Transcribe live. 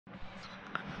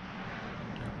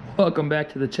Welcome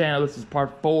back to the channel. This is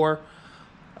part 4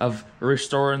 of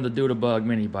restoring the doodlebug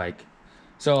mini bike.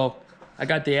 So I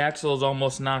got the axles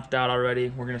almost knocked out already.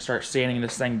 We're gonna start sanding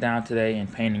this thing down today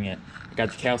and painting it. I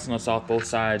got the calcinus off both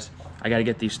sides. I gotta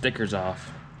get these stickers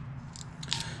off.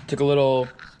 Took a little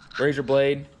razor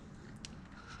blade,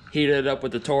 heated it up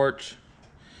with the torch,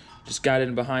 just got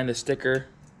in behind the sticker.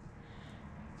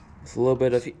 It's a little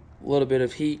bit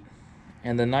of heat,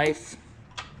 and the knife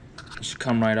should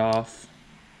come right off.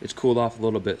 It's cooled off a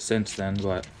little bit since then,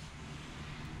 but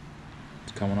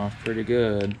it's coming off pretty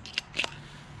good.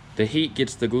 The heat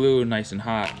gets the glue nice and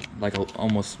hot, like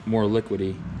almost more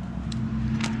liquidy.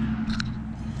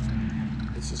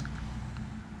 This is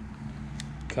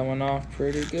coming off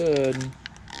pretty good.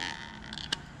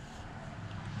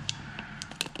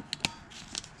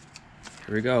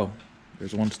 Here we go.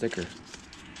 There's one sticker.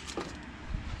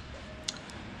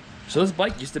 So this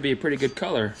bike used to be a pretty good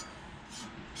color.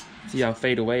 See how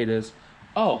fade away it is.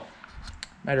 Oh,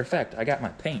 matter of fact, I got my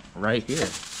paint right here.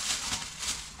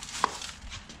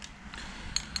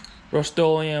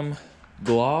 Rust-Oleum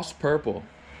Gloss Purple.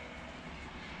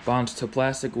 Bonds to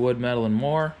plastic, wood, metal, and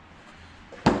more.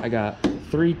 I got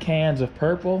 3 cans of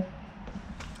purple.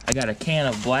 I got a can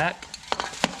of black.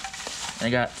 And I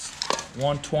got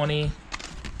 120,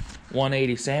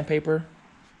 180 sandpaper.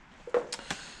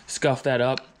 Scuff that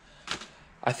up.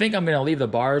 I think I'm gonna leave the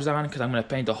bars on because I'm gonna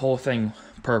paint the whole thing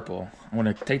purple. I'm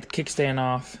gonna take the kickstand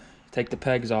off, take the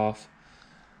pegs off,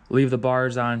 leave the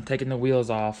bars on, taking the wheels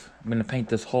off. I'm gonna paint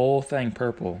this whole thing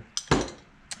purple.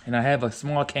 And I have a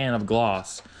small can of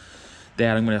gloss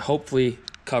that I'm gonna hopefully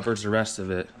covers the rest of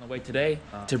it. On the way today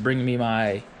to bring me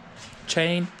my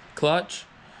chain, clutch,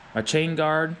 my chain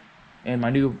guard, and my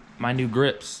new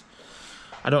grips.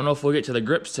 I don't know if we'll get to the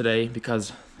grips today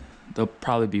because they'll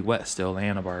probably be wet still, the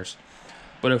handlebars.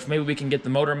 But if maybe we can get the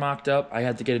motor mocked up, I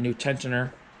had to get a new tensioner.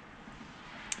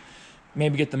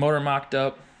 Maybe get the motor mocked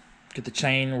up, get the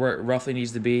chain where it roughly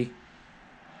needs to be,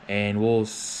 and we'll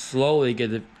slowly get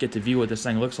to view what this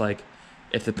thing looks like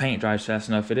if the paint dries fast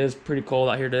enough. It is pretty cold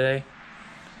out here today,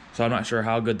 so I'm not sure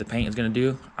how good the paint is gonna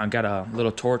do. I've got a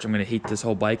little torch. I'm gonna heat this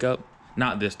whole bike up.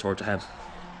 Not this torch, I have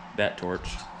that torch.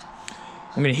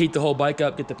 I'm gonna heat the whole bike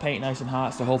up, get the paint nice and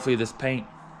hot, so hopefully this paint,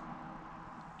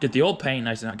 get the old paint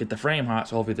nice and hot, get the frame hot,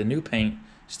 so hopefully the new paint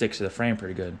sticks to the frame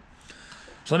pretty good.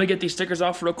 So let me get these stickers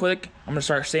off real quick. I'm gonna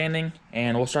start sanding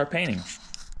and we'll start painting.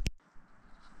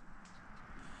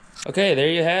 Okay, there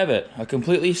you have it. A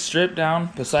completely stripped down,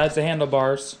 besides the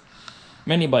handlebars,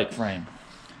 mini bike frame.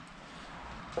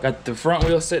 Got the front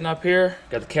wheel sitting up here,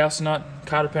 got the calcinut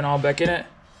cotter pin all back in it,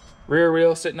 rear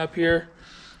wheel sitting up here,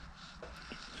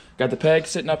 got the peg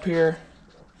sitting up here,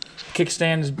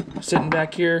 kickstand is sitting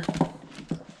back here.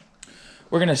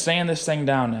 We're gonna sand this thing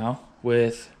down now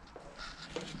with,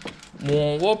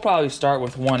 we'll probably start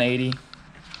with 180,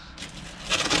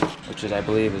 which is, I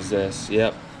believe, is this.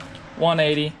 Yep,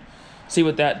 180. See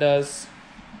what that does.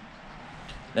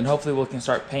 Then hopefully we can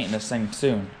start painting this thing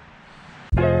soon.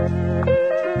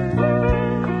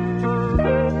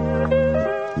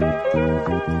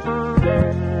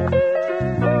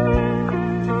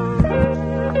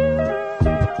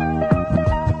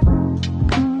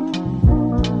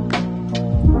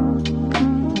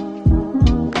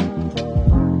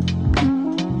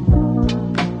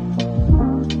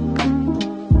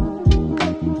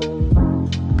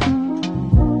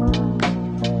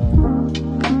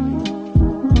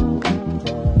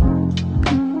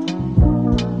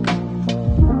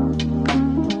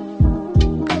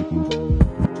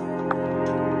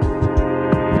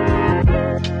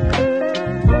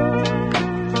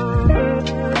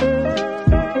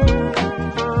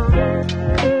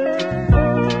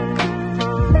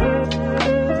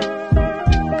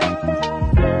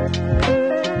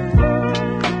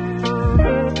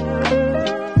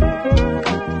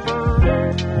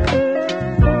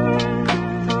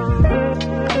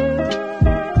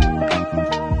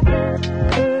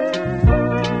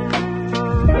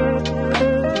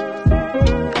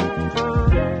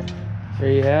 There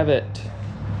you have it.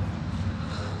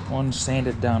 One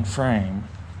sanded down frame.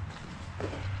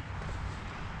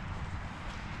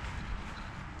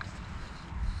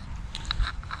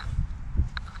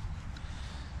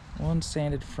 One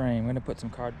sanded frame. I'm gonna put some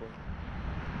cardboard.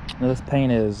 Now this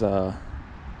paint is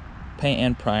paint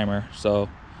and primer, so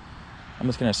I'm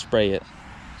just gonna spray it.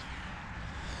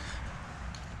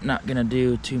 Not gonna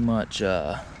do too much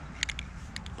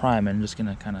priming. I'm just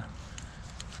gonna kind of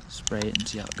spray it and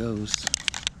see how it goes.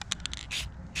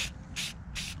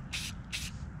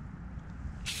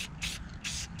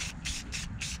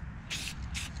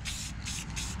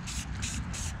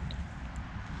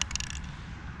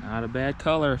 Not a bad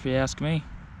color if you ask me.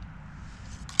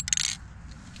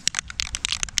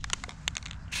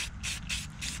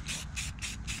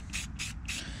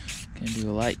 Gonna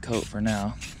do a light coat for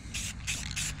now.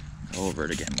 Go over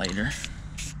it again later.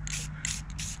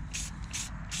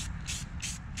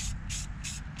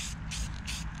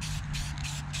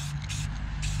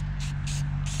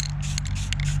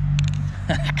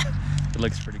 It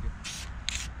looks pretty good.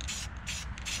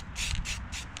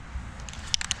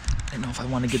 I don't know if I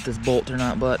want to get this bolt or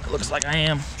not, but it looks like I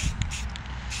am.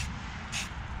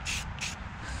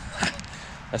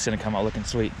 That's gonna come out looking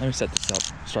sweet. Let me set this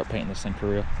up, start painting this thing for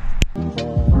real.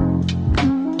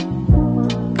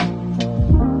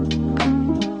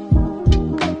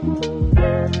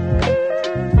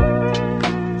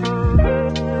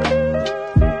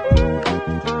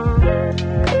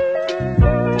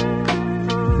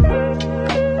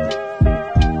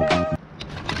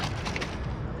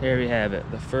 There we have it,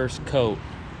 the first coat.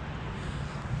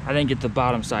 I didn't get the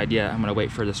bottom side yet. I'm gonna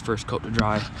wait for this first coat to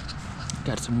dry.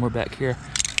 Got some more back here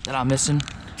that I'm missing.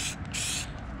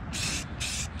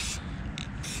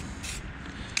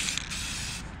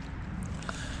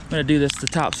 I'm gonna do this the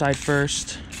top side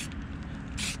first.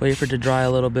 Wait for it to dry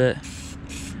a little bit.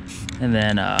 And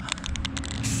then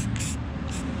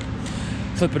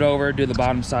flip it over, do the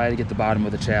bottom side, get the bottom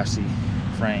of the chassis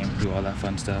frame, do all that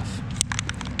fun stuff.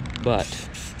 But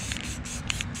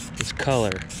this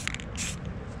color,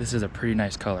 this is a pretty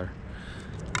nice color.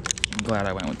 I'm glad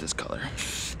I went with this color.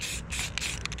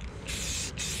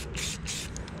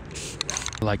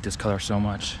 I like this color so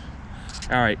much.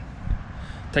 All right,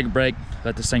 take a break,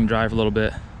 let this thing dry for a little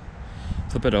bit,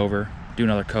 flip it over, do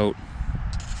another coat.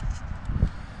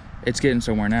 It's getting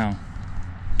somewhere now.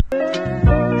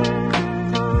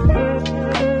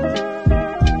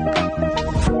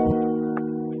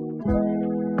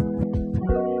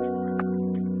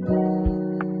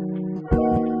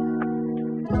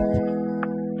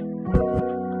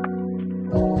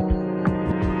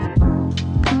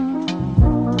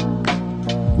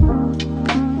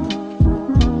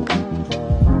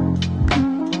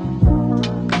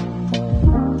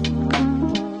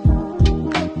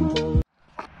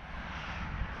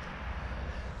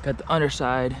 Got the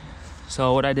underside.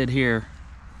 So what I did here,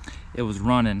 it was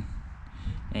running,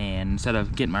 and instead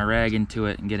of getting my rag into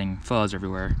it and getting fuzz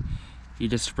everywhere, you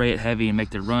just spray it heavy and make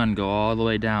the run go all the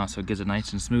way down so it gets it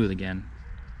nice and smooth again.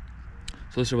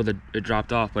 So this is where it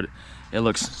dropped off, but it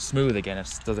looks smooth again.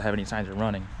 It doesn't have any signs of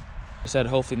running. I said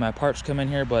hopefully my parts come in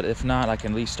here, but if not, I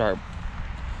can at least start,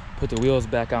 put the wheels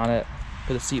back on it,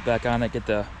 put the seat back on it, get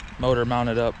the motor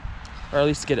mounted up, or at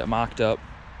least get it mocked up.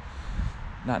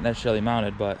 Not necessarily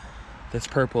mounted, but this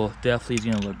purple definitely is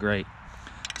gonna look great,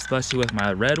 especially with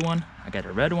my red one. I got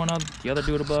a red one on the other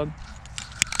doodlebug.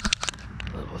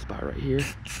 A little spot right here. There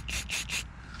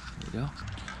we go.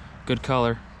 Good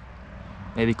color.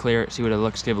 Maybe clear it, see what it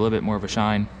looks, give it a little bit more of a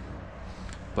shine.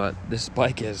 But this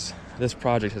project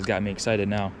has got me excited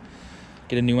now.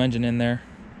 Get a new engine in there,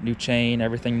 new chain,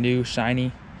 everything new,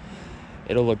 shiny.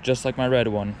 It'll look just like my red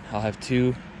one. I'll have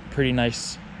two pretty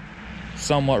nice,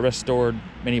 somewhat restored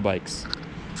mini bikes.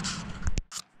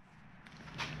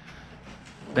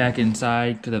 Back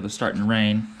inside, because it was starting to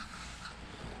rain.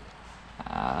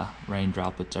 Rain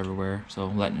droplets everywhere, so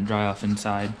letting it dry off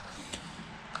inside.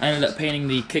 I ended up painting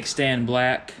the kickstand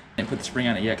black. I didn't put the spring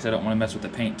on it yet because I don't want to mess with the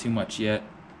paint too much yet.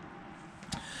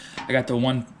 I got the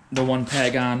one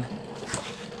peg on.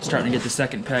 Starting to get the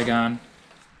second peg on.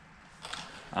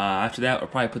 After that, we'll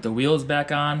probably put the wheels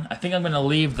back on. I think I'm going to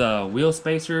leave the wheel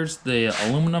spacers, the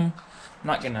aluminum. I'm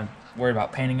not going to worry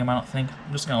about painting them, I don't think.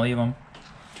 I'm just going to leave them.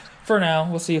 For now,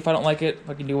 we'll see if I don't like it.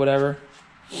 I can do whatever.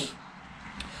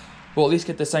 We'll at least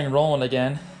get this thing rolling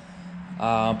again.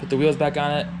 Put the wheels back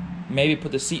on it. Maybe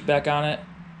put the seat back on it.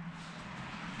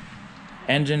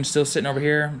 Engine still sitting over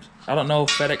here. I don't know if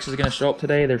FedEx is going to show up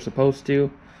today. They're supposed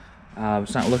to.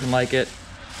 It's not looking like it.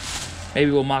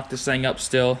 Maybe we'll mock this thing up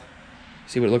still.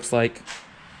 See what it looks like.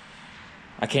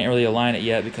 I can't really align it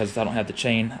yet because I don't have the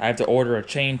chain. I have to order a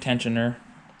chain tensioner.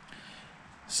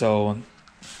 So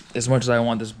as much as I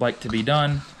want this bike to be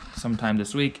done sometime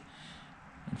this week,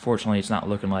 unfortunately it's not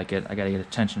looking like it. I gotta get a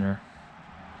tensioner.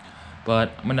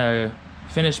 But I'm gonna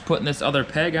finish putting this other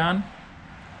peg on,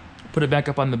 put it back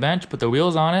up on the bench, put the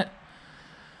wheels on it,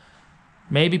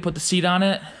 maybe put the seat on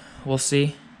it, we'll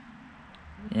see.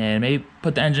 And maybe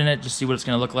put the engine in it, just see what it's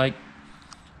gonna look like.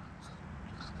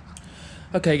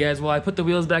 Okay guys, well I put the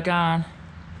wheels back on,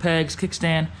 pegs,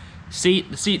 kickstand, seat.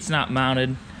 The seat's not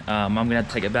mounted. I'm gonna have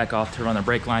to take it back off to run the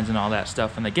brake lines and all that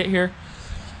stuff when they get here.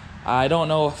 I don't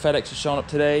know if FedEx is showing up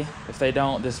today. If they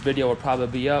don't, this video will probably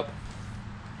be up.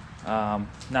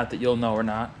 Not that you'll know or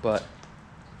not, but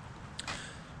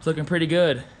it's looking pretty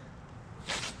good.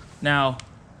 Now,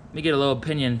 let me get a little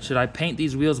opinion. Should I paint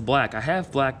these wheels black? I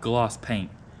have black gloss paint,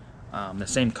 the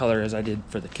same color as I did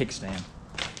for the kickstand,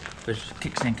 which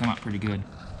kickstand come out pretty good.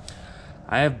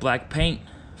 I have black paint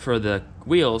for the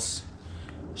wheels.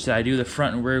 Should I do the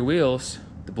front and rear wheels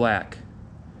the black?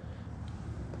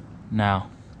 Now,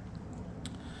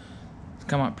 it's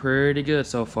come out pretty good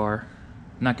so far.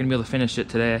 I'm not gonna be able to finish it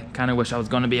today. Kind of wish I was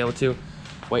gonna be able to.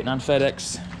 Waiting on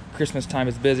FedEx. Christmas time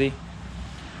is busy,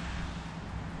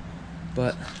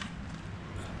 but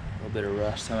a little bit of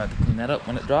rust. I'm gonna have to clean that up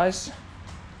when it dries.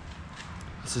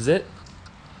 This is it.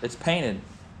 It's painted.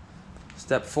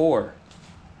 Step 4.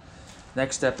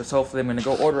 Next step is hopefully I'm gonna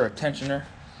go order a tensioner.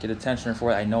 Get a tensioner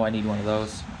for it. I know I need one of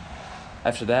those.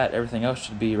 After that, everything else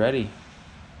should be ready.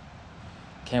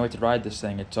 Can't wait to ride this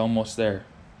thing. It's almost there.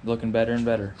 Looking better and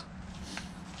better.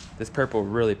 This purple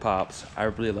really pops. I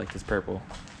really like this purple.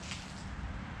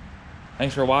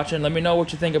 Thanks for watching. Let me know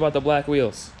what you think about the black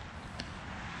wheels.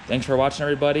 Thanks for watching,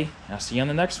 everybody. I'll see you on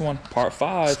the next one, part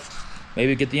 5.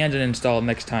 Maybe get the engine installed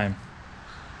next time.